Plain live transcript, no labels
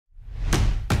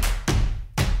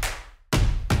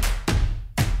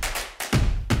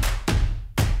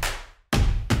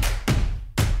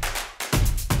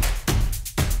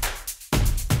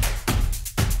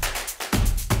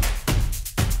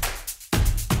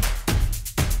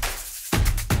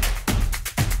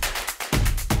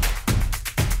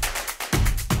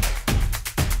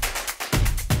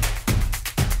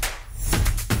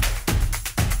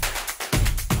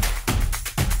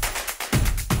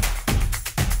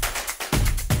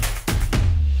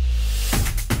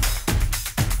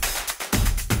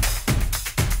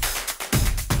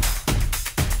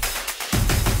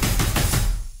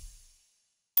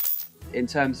in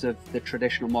terms of the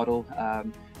traditional model,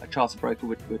 a charter broker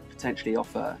would potentially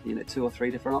offer 2 or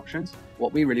 3 different options.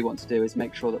 What we really want to do is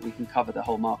make sure that we can cover the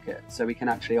whole market, so we can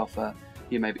actually offer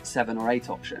maybe 7 or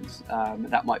 8 options.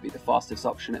 That might be the fastest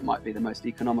option, it might be the most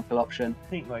economical option. I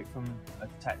think from a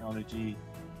technology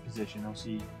position,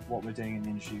 obviously what we're doing in the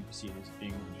industry we're seen as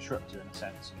being a disruptor in a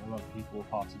sense. A lot of people or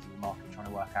parties in the market trying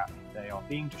to work out if they are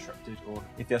being disrupted or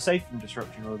if they're safe from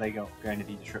disruption, or are they going to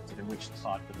be disrupted and which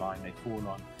side of the line they fall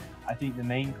on. I think the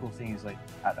main cool thing is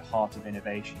at the heart of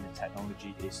innovation and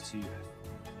technology is to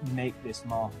make this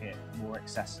market more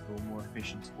accessible, more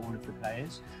efficient to all of the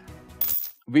players.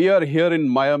 We are here in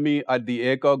Miami at the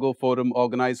Air Cargo Forum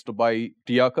organized by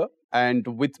TIACA. And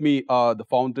with me are the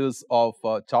founders of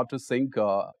CharterSync,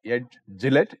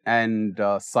 Gillett and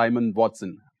Simon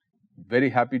Watson.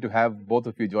 Very happy to have both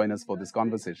of you join us for this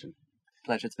conversation.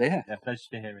 Pleasure to be here. Yeah, pleasure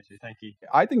to be here, Reji. Thank you.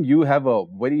 I think you have a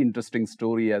very interesting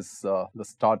story as the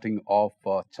starting of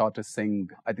CharterSync.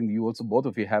 I think you also, both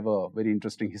of you, have a very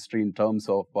interesting history in terms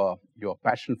of your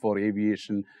passion for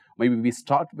aviation. Maybe we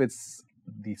start with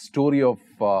the story of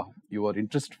your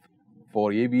interest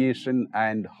for aviation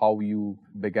and how you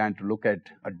began to look at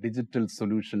a digital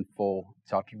solution for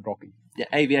charter broking. Yeah,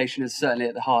 aviation is certainly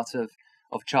at the heart of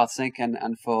CharterSync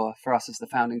and for us as the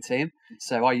founding team.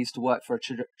 So I used to work for a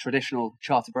traditional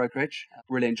charter brokerage.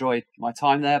 Really enjoyed my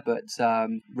time there, but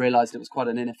realised it was quite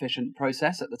an inefficient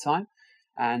process at the time.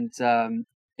 And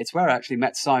it's where I actually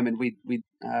met Simon. We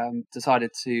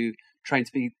decided to train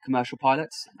to be commercial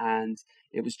pilots, and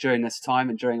it was during this time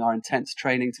and during our intense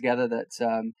training together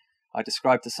that I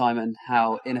described to Simon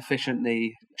how inefficient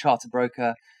the charter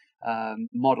broker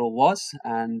model was,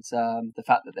 and the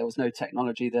fact that there was no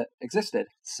technology that existed.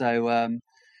 So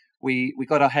we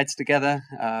got our heads together,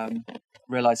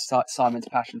 realised Simon's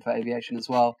passion for aviation as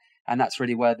well, and that's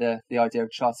really where the idea of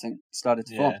CharterSync started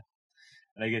to form.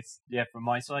 And I guess, from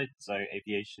my side, so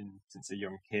aviation, since a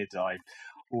young kid, I've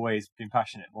always been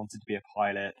passionate, wanted to be a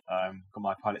pilot, got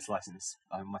my pilot's license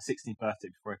on my 16th birthday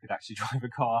before I could actually drive a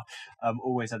car,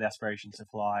 always had the aspiration to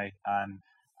fly and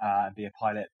be a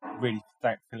pilot. Really,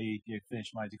 thankfully,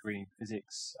 finished my degree in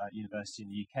physics at university in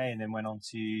the UK, and then went on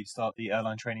to start the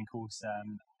airline training course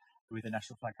with the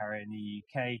National Flag Carrier in the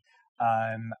UK.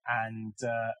 And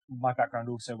my background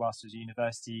also, whilst I was at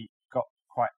university, got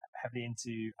quite heavily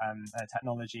into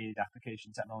technology,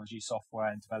 application technology,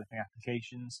 software, and developing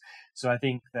applications. So I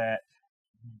think that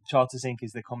CharterSync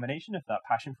is the combination of that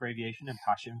passion for aviation and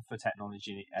passion for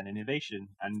technology and innovation.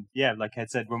 And like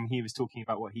Ed said, when he was talking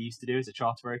about what he used to do as a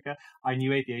charter broker, I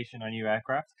knew aviation, I knew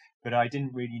aircraft, but I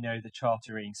didn't really know the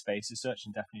chartering space as such,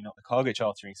 and definitely not the cargo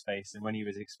chartering space. And when he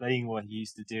was explaining what he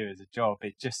used to do as a job,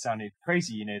 it just sounded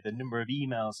crazy. The number of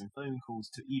emails and phone calls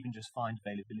to even just find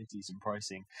availabilities and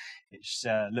pricing. It just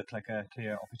looked like a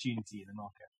clear opportunity in the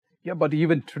market. Yeah, but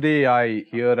even today I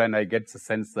hear and I get the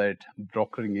sense that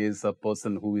brokering is a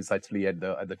person who is actually at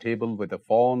the table with a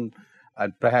phone,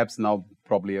 and perhaps now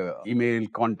probably email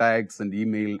contacts and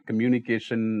email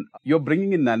communication. You're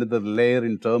bringing in another layer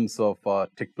in terms of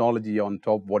technology on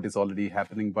top of what is already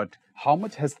happening. But how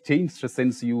much has changed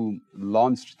since you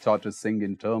launched CharterSync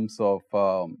in terms of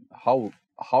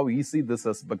how easy this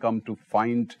has become to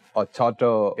find a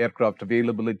charter aircraft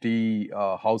availability,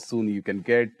 how soon you can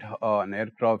get an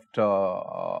aircraft,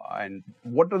 and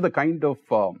what are the kind of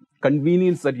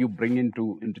convenience that you bring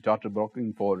into charter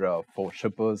broking for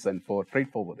shippers and for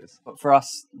freight forwarders? For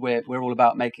us, we're all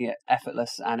about making it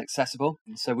effortless and accessible.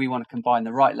 So we want to combine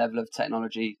the right level of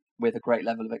technology with a great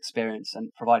level of experience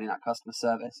and providing that customer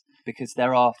service, because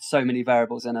there are so many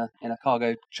variables in a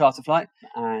cargo charter flight,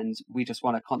 and we just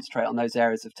want to concentrate on those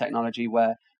areas of technology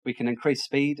where we can increase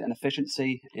speed and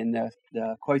efficiency in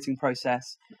the quoting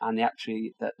process and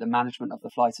the management of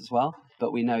the flight as well.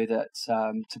 But we know that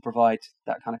to provide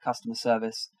that kind of customer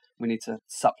service, we need to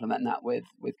supplement that with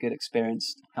good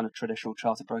experience, kind of traditional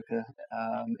charter broker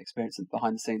experience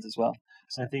behind the scenes as well.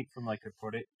 So I think from a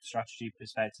product strategy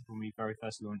perspective, when we very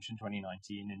first launched in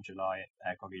 2019 in July at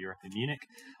Air Cargo Europe in Munich,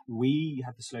 we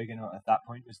had the slogan at that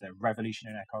point was the revolution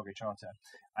in air cargo charter.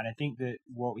 And I think that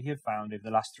what we have found over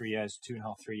the last 3 years,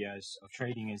 2.5-3 years of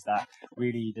trading, is that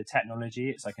really the technology,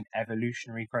 it's like an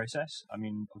evolutionary process. I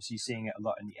mean, obviously seeing it a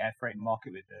lot in the air freight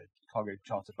market with the cargo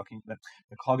charter booking, the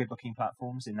cargo booking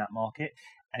platforms in that market.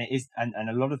 And it is, and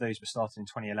a lot of those were started in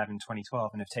 2011, 2012,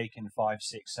 and have taken 5,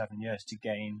 6, 7 years to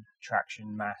gain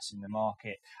traction, mass in the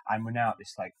market. And we're now at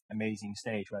this amazing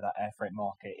stage where that air freight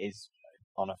market is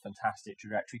on a fantastic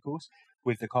trajectory course.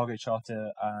 With the cargo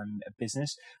charter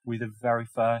business, we're the very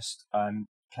first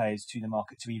players to the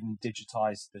market to even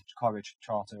digitize the cargo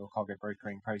charter or cargo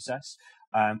brokering process.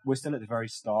 We're still at the very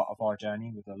start of our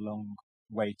journey with a long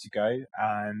way to go.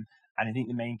 And I think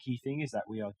the main key thing is that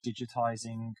we are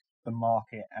digitizing the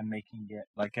market and making it,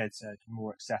 like Ed said,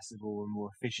 more accessible and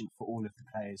more efficient for all of the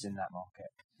players in that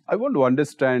market. I want to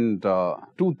understand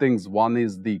two things. One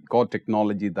is the core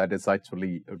technology that is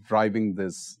actually driving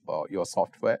this, your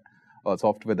software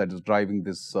that is driving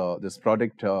this this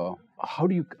product. How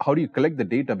do you collect the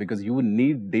data? Because you would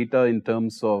need data in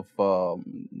terms of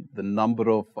the number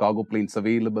of cargo planes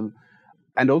available,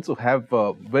 and also have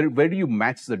where do you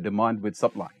match the demand with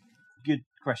supply? Good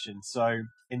question. So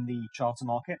in the charter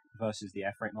market versus the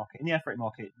air freight market, in the air freight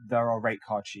market, there are rate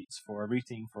card sheets for a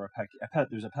routing, for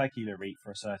there's a per kilo rate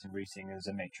for a certain routing, there's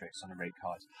a matrix on a rate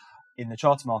card. In the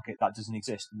charter market, that doesn't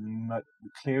exist. The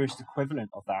clearest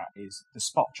equivalent of that is the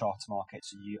spot charter market.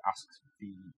 So you ask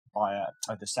the buyer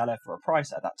or the seller for a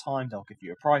price at that time, they'll give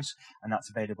you a price, and that's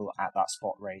available at that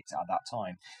spot rate at that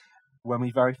time. When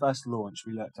we very first launched,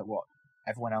 we looked at what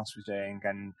everyone else was doing,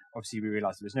 and obviously we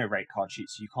realized there was no rate card sheet,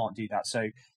 so you can't do that. So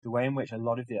the way in which a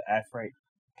lot of the air freight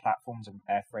platforms and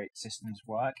air freight systems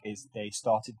work is they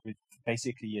started with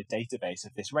basically a database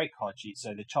of this rate card sheet.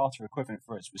 So the charter equivalent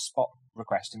for us was spot,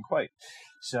 request, and quote.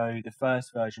 So the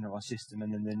first version of our system,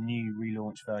 and then the new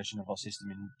relaunch version of our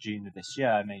system in June of this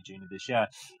year, May-June of this year,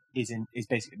 is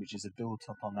basically, which is a built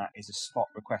up on that, is a spot,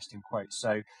 request, and quote.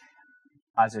 So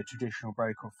as a traditional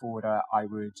broker or forwarder,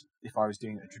 if I was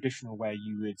doing it a traditional way,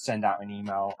 you would send out an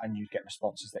email and you'd get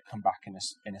responses that come back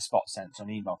in a spot sense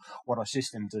on email. What our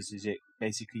system does is it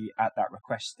basically, at that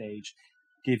request stage,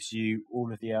 gives you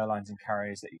all of the airlines and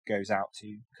carriers that it goes out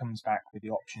to, comes back with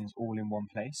the options all in one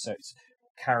place. So it's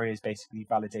carriers basically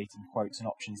validating quotes and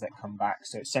options that come back.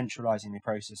 So it's centralizing the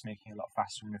process, making it a lot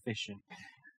faster and efficient.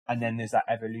 And then there's that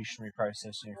evolutionary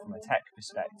process, from a tech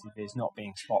perspective, is not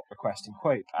being spot, request, and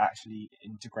quote, but actually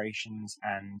integrations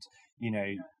and,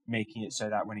 making it so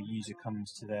that when a user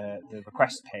comes to the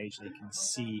request page, they can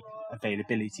see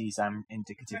availabilities and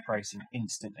indicative pricing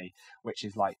instantly, which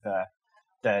is like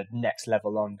the next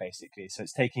level on, basically. So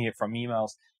it's taking it from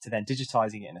emails to then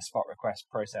digitizing it in a spot request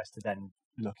process to then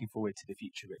looking forward to the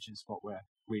future, which is what we're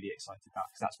really excited about,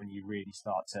 because that's when you really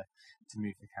start to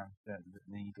move the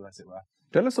needle, as it were.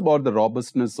 Tell us about the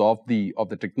robustness of the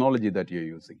technology that you're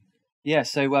using. Yeah,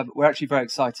 so we're actually very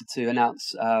excited to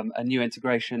announce a new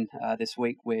integration this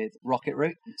week with Rocket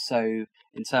Route. So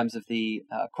in terms of the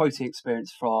quoting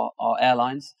experience for our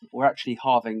airlines, we're actually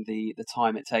halving the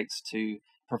time it takes to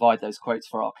provide those quotes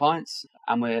for our clients,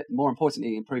 and we're more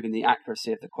importantly improving the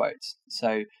accuracy of the quotes.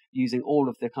 So using all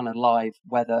of the kind of live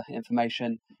weather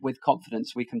information with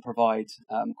confidence, we can provide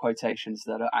quotations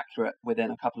that are accurate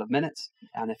within a couple of minutes.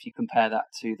 And if you compare that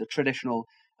to the traditional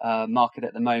market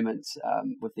at the moment,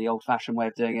 with the old-fashioned way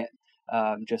of doing it,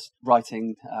 just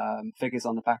writing figures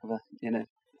on the back of a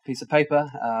piece of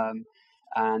paper,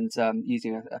 and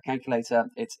using a calculator,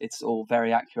 it's all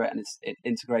very accurate, and it's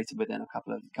integrated within a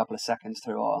couple of seconds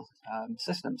through our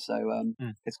system. So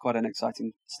it's quite an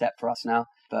exciting step for us now,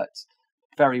 but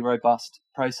very robust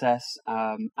process,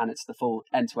 and it's the full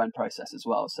end-to-end process as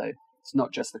well. So it's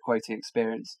not just the quoting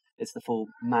experience, it's the full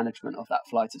management of that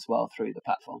flight as well through the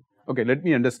platform. Okay, let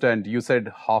me understand. You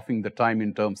said halving the time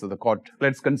in terms of the court.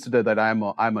 Let's consider that I'm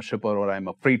a shipper or I'm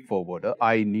a freight forwarder.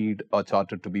 I need a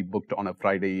charter to be booked on a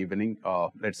Friday evening,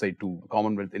 let's say to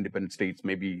Commonwealth Independent States,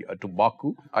 maybe to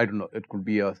Baku. I don't know. It could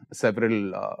be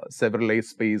several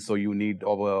airspace, so you need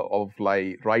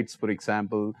overfly rights, for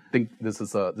example. I think this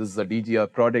is a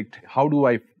DGR product. How do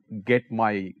I get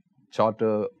my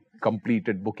charter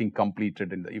completed, booking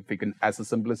completed? And if we can, as a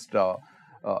simplest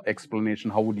explanation,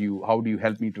 how do you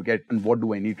help me to get, and what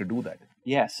do I need to do that?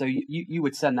 Yeah, so you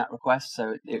would send that request.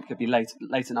 So it could be late at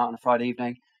night on a Friday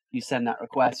evening. You send that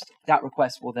request. That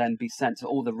request will then be sent to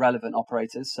all the relevant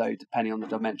operators. So depending on the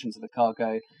dimensions of the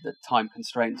cargo, the time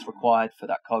constraints required for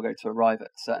that cargo to arrive at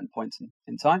certain points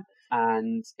in time.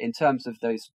 And in terms of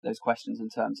those questions, in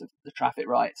terms of the traffic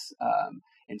rights,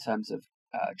 in terms of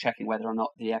checking whether or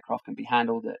not the aircraft can be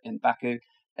handled in Baku,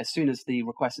 as soon as the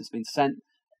request has been sent,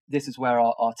 this is where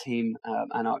our team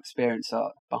and our experience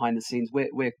are behind the scenes.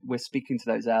 We're speaking to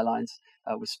those airlines,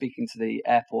 we're speaking to the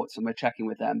airports, and we're checking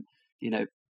with them.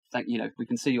 We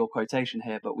can see your quotation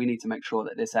here, but we need to make sure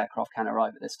that this aircraft can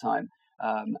arrive at this time,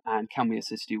 and can we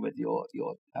assist you with your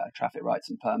traffic rights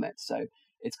and permits? So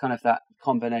it's kind of that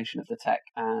combination of the tech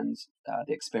and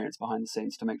the experience behind the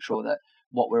scenes to make sure that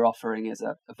what we're offering is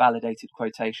a validated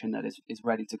quotation that is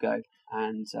ready to go.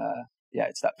 And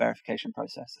it's that verification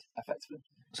process, effectively.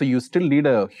 So you still need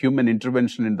a human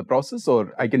intervention in the process,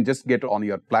 or I can just get on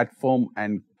your platform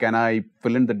and can I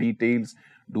fill in the details?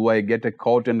 Do I get a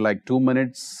quote in like 2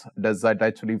 minutes? Does that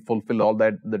actually fulfill all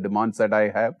the demands that I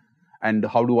have? And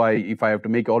how do I, if I have to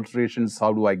make alterations,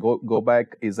 how do I go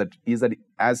back? Is that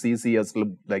as easy as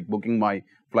like booking my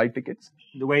flight tickets?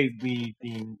 The way we've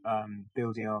been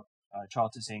building up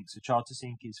CharterSync. So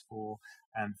CharterSync is for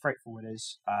freight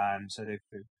forwarders. So the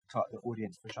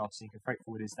audience for CharterSync are freight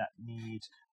forwarders that need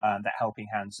that helping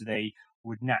hand. So they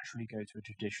would naturally go to a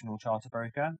traditional charter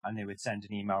broker and they would send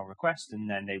an email request, and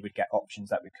then they would get options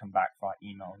that would come back via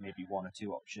email, maybe one or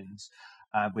two options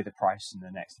with a price and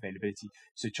the next availability.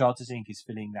 So CharterSync is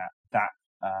filling that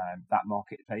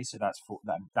marketplace. So that's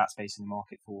space in the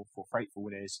market for freight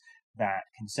forwarders that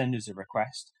can send us a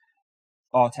request.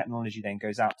 Our technology then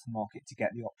goes out to the market to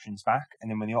get the options back. And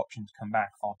then when the options come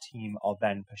back, our team are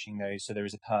then pushing those. So there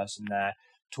is a person there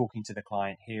talking to the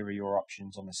client. Here are your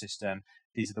options on the system.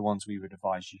 These are the ones we would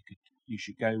advise you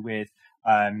should go with.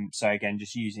 So again,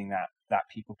 just using that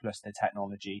people plus the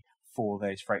technology for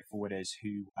those freight forwarders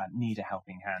who need a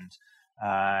helping hand,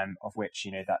 of which,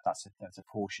 that's a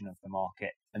portion of the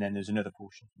market. And then there's another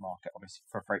portion of the market, obviously,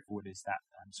 for freight forwarders that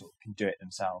sort of can do it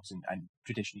themselves and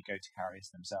traditionally go to carriers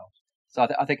themselves. So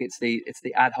I think it's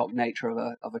the ad hoc nature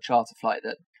of a charter flight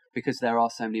that, because there are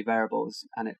so many variables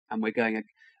and we're going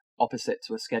opposite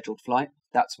to a scheduled flight,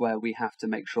 that's where we have to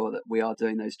make sure that we are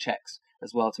doing those checks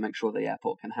as well to make sure the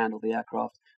airport can handle the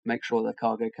aircraft, make sure the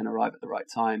cargo can arrive at the right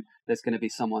time. There's going to be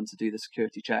someone to do the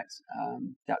security checks.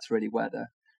 That's really where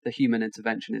the human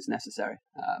intervention is necessary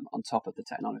on top of the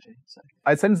technology. So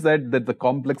I sense that the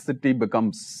complexity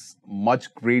becomes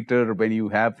much greater when you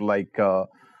have like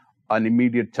an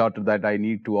immediate charter that I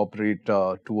need to operate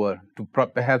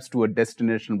perhaps to a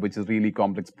destination which is really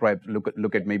complex. Perhaps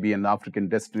look at maybe an African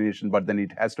destination, but then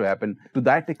it has to happen. To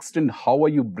that extent, how are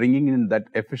you bringing in that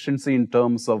efficiency in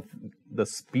terms of the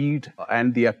speed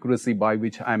and the accuracy by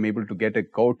which I'm able to get a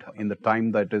quote in the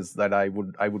time that I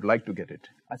would like to get it?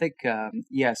 I think,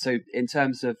 so in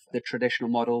terms of the traditional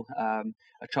model,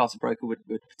 a charter broker would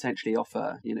potentially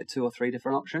offer, 2 or 3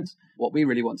 different options. What we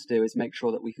really want to do is make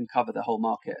sure that we can cover the whole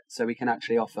market. So we can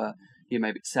actually offer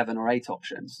maybe 7 or 8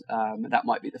 options. That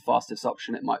might be the fastest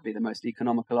option. It might be the most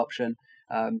economical option,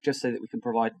 just so that we can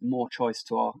provide more choice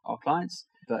to our clients,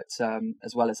 but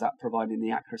as well as that, providing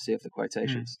the accuracy of the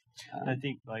quotations. I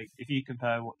think, like, if you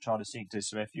compare what CharterSync does,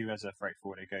 so if you as a freight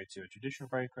forwarder go to a traditional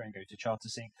broker and go to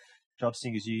CharterSync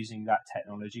is using that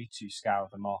technology to scour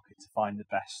the market to find the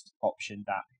best option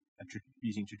that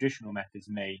using traditional methods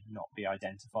may not be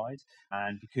identified.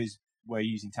 And because we're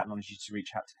using technology to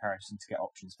reach out to carriers and to get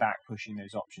options back, pushing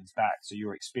those options back. So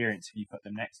your experience, if you put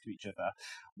them next to each other,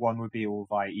 one would be all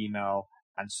via email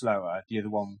and slower. The other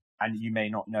one, and you may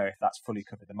not know if that's fully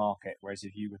covered the market. Whereas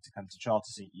if you were to come to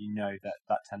CharterSync, you know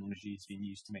that technology is being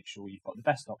used to make sure you've got the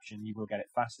best option. You will get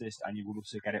it fastest, and you will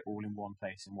also get it all in one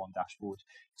place, in one dashboard,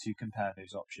 to compare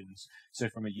those options. So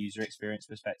from a user experience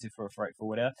perspective for a freight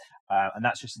forwarder, and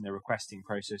that's just in the requesting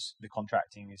process, the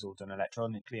contracting is all done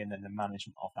electronically, and then the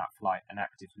management of that flight and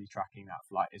actively tracking that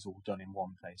flight is all done in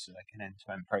one place, so like an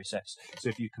end-to-end process. So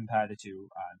if you compare the two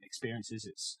experiences,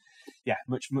 it's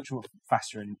much more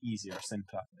faster and easier,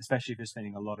 simpler, especially if you're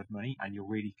spending a lot of money and you're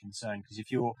really concerned. Because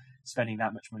if you're spending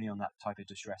that much money on that type of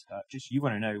distress purchase, you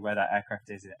want to know where that aircraft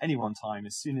is at any one time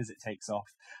as soon as it takes off.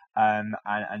 And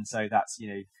so that's,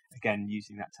 again,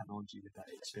 using that technology with that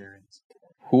experience.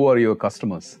 Who are your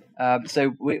customers?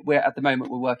 So we're at the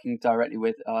moment, we're working directly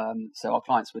with, so our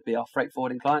clients would be our freight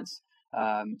forwarding clients.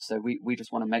 So we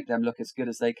just want to make them look as good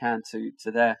as they can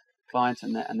to their client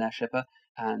and their shipper,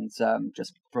 and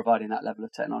just providing that level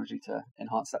of technology to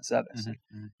enhance that service.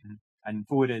 And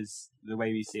forwarders, the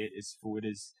way we see it is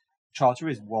forwarders, charter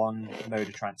is one mode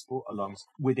of transport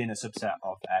within a subset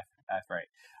of air freight.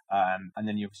 And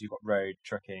then you've got road,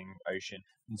 trucking, ocean.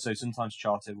 And so sometimes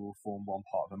charter will form one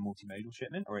part of a multimodal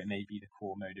shipment, or it may be the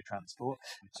core mode of transport.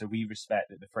 So we respect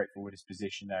that the freight forwarder's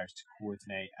position there is to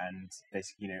coordinate and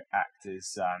basically, act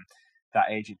as that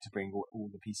agent to bring all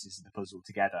the pieces of the puzzle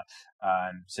together.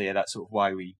 That's sort of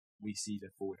why we see the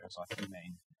forwarder as our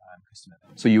main customer.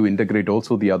 So you integrate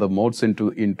also the other modes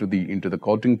into the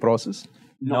quoting process?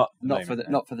 Not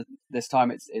for this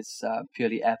time. It's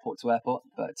purely airport to airport,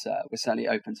 but we're certainly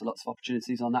open to lots of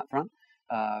opportunities on that front.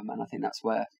 And I think that's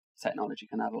where technology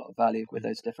can add a lot of value with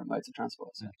those different modes of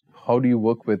transport. So. How do you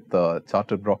work with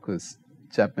charter brokers,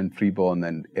 Chapman Freeborn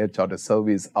and Air Charter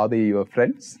Service? Are they your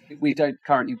friends? We don't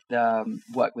currently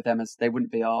work with them, as they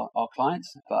wouldn't be our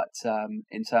clients, but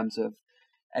in terms of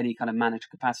any kind of managed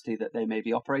capacity that they may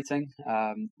be operating,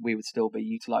 we would still be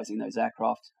utilizing those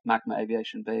aircraft, Magma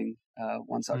Aviation being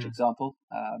one such example.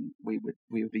 We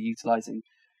would be utilizing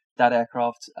that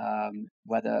aircraft,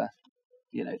 whether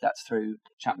that's through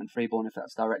Chapman Freeborn, if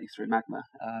that's directly through Magma.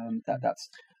 That's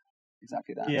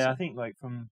exactly that. Yeah, So, I think like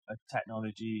from a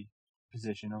technology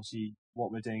position, obviously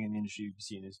what we're doing in the industry we've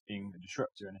seen as being a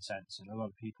disruptor in a sense, and a lot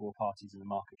of people or parties in the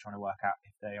market trying to work out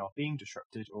if they are being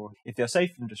disrupted or if they're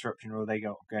safe from disruption or they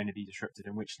are going to be disrupted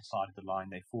and which side of the line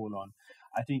they fall on.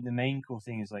 I think the main core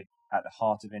thing is like at the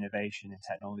heart of innovation and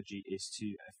technology is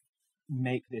to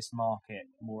make this market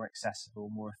more accessible,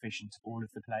 more efficient to all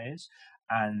of the players.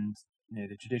 And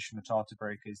the traditional charter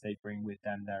brokers, they bring with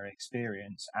them their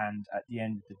experience, and at the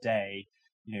end of the day,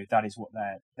 that is what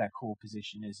their core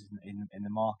position is in the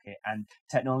market. And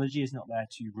technology is not there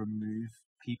to remove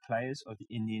key players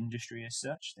in the industry as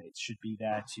such. It should be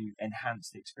there to enhance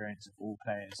the experience of all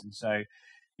players. And so,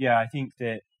 yeah, I think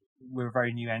that we're a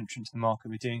very new entrant to the market.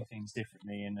 We're doing things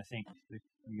differently, and I think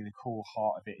the core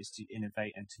heart of it is to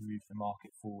innovate and to move the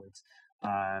market forward.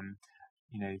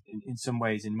 In some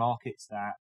ways, in markets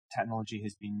that technology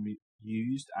has been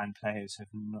used and players have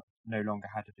no longer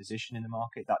had a position in the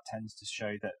market, that tends to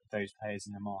show that those players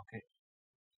in the market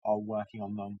are working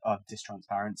on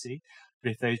distransparency.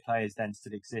 But if those players then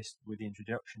still exist with the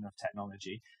introduction of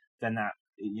technology, then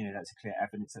that's a clear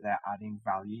evidence that they're adding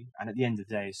value. And at the end of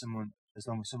the day, as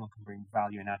long as someone can bring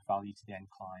value and add value to the end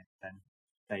client, then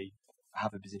they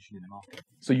have a position in the market.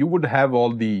 So you would have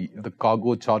all the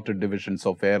cargo charter divisions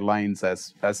of airlines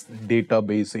as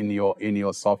database in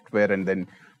your software, and then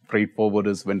freight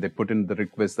forwarders, when they put in the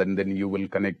request, and then you will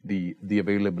connect the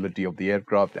availability of the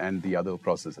aircraft and the other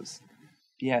processes.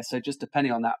 Yeah, so just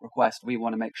depending on that request, we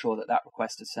want to make sure that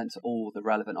request is sent to all the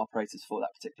relevant operators for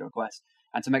that particular request,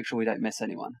 and to make sure we don't miss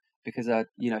anyone. Because a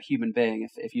human being,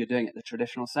 if you're doing it the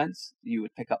traditional sense, you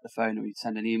would pick up the phone or you'd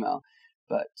send an email,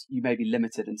 but you may be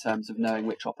limited in terms of knowing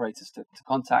which operators to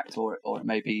contact, or it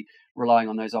may be relying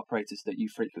on those operators that you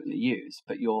frequently use,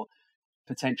 but you're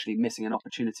potentially missing an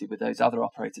opportunity with those other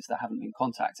operators that haven't been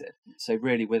contacted. So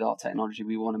really, with our technology,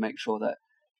 we want to make sure that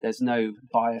there's no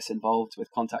bias involved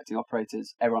with contacting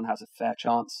operators. Everyone has a fair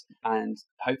chance, and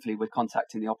hopefully we're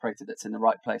contacting the operator that's in the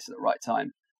right place at the right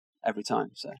time every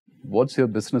time. So, what's your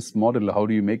business model? How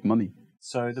do you make money?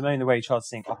 So the way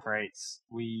CharterSync operates,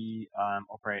 we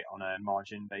operate on a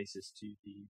margin basis to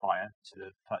the buyer, to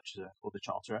the purchaser or the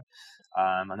charterer,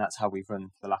 and that's how we've run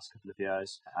for the last couple of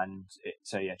years. And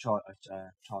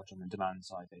charge on the demand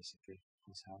side basically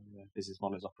is how the business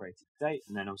model is operated to date.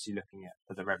 And then obviously looking at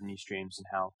other revenue streams and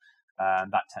how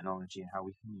that technology and how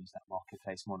we can use that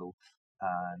marketplace model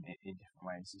in different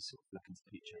ways is sort of looking to the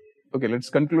future. Okay, let's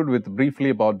conclude with briefly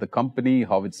about the company,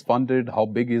 how it's funded, how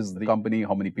big is the company,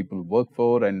 how many people work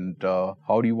for, and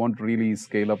how do you want to really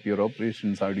scale up your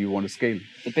operations? How do you want to scale?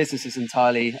 The business is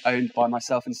entirely owned by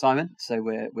myself and Simon, so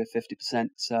we're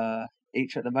 50%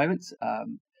 each at the moment.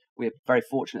 We're very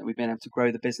fortunate we've been able to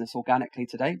grow the business organically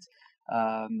to date,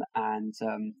 and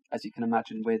as you can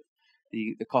imagine, with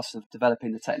the cost of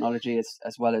developing the technology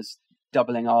as well as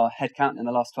doubling our headcount in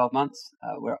the last 12 months,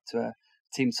 we're up to a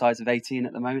team size of 18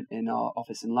 at the moment in our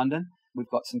office in London. We've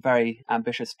got some very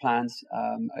ambitious plans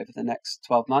over the next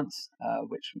 12 months,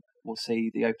 which will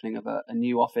see the opening of a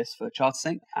new office for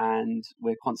CharterSync, and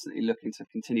we're constantly looking to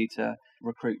continue to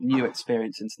recruit new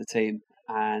experience into the team,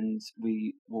 and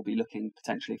we will be looking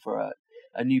potentially for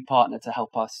a new partner to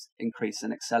help us increase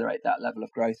and accelerate that level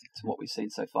of growth to what we've seen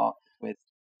so far, with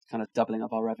kind of doubling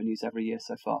of our revenues every year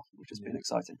so far, which has been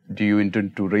exciting. Do you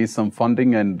intend to raise some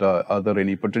funding, and are there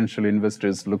any potential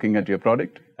investors looking at your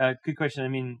product? Good question. I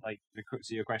mean, like the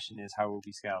crux of your question is how will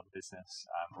we scale the business?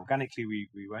 Organically, we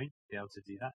won't be able to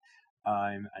do that.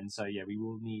 And so, yeah, we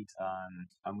will need,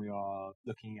 and we are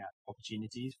looking at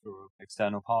opportunities for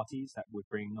external parties that would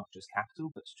bring not just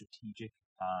capital, but strategic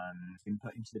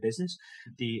input into the business.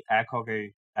 The air cargo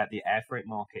the air freight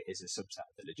market is a subset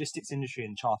of the logistics industry,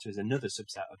 and charter is another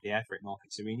subset of the air freight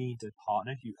market. So we need a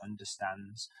partner who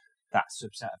understands that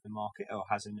subset of the market or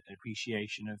has an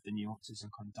appreciation of the nuances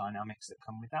and kind of dynamics that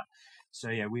come with that. So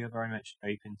yeah, we are very much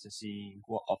open to seeing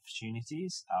what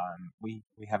opportunities we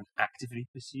haven't actively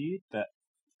pursued, but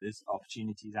there's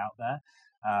opportunities out there.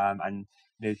 And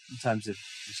in terms of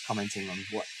just commenting on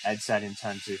what Ed said, in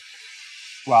terms of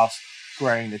whilst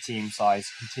growing the team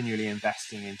size, continually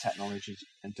investing in technology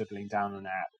and doubling down on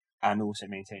that, and also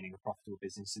maintaining a profitable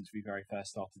business since we very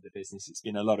first started the business, it's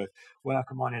been a lot of work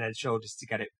on mine and Ed's shoulders to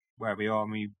get it where we are.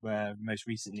 And we were most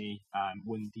recently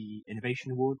won the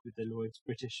Innovation Award with the Lloyd's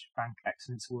British Bank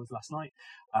Excellence Awards last night,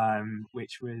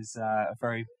 which was a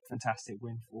very fantastic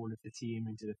win for all of the team,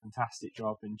 and did a fantastic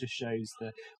job and just shows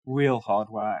the real hard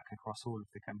work across all of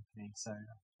the company. So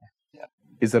yeah.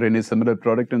 Is there any similar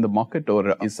product in the market,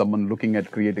 or is someone looking at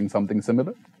creating something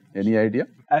similar? Any idea?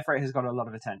 Air freight has got a lot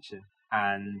of attention,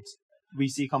 and we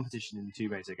see competition in two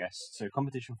ways, I guess. So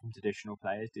competition from traditional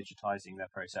players digitizing their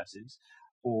processes,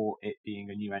 or it being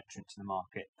a new entrant to the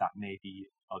market that maybe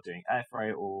are doing air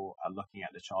freight or are looking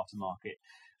at the charter market.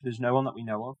 There's no one that we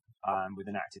know of with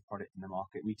an active product in the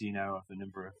market. We do know of a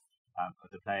number of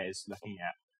other players looking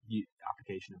at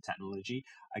application of technology.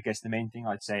 I guess the main thing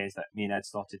I'd say is that me and Ed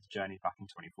started the journey back in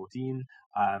 2014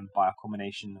 by a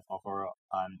combination of our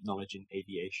knowledge in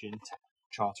aviation,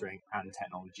 chartering and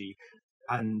technology.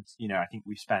 And, I think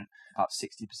we've spent about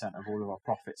 60% of all of our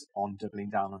profits on doubling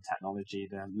down on technology.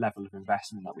 The level of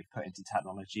investment that we've put into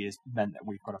technology has meant that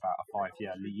we've got about a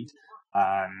 5-year lead.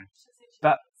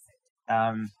 But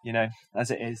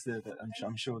as it is,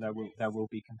 I'm sure there will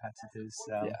be competitors.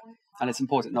 And it's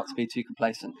important not to be too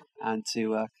complacent and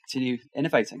to continue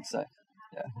innovating. So,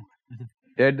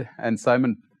 Ed and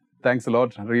Simon, thanks a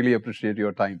lot. Really appreciate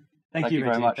your time. Thank you you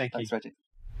very Reji. much. Thanks, Reggie.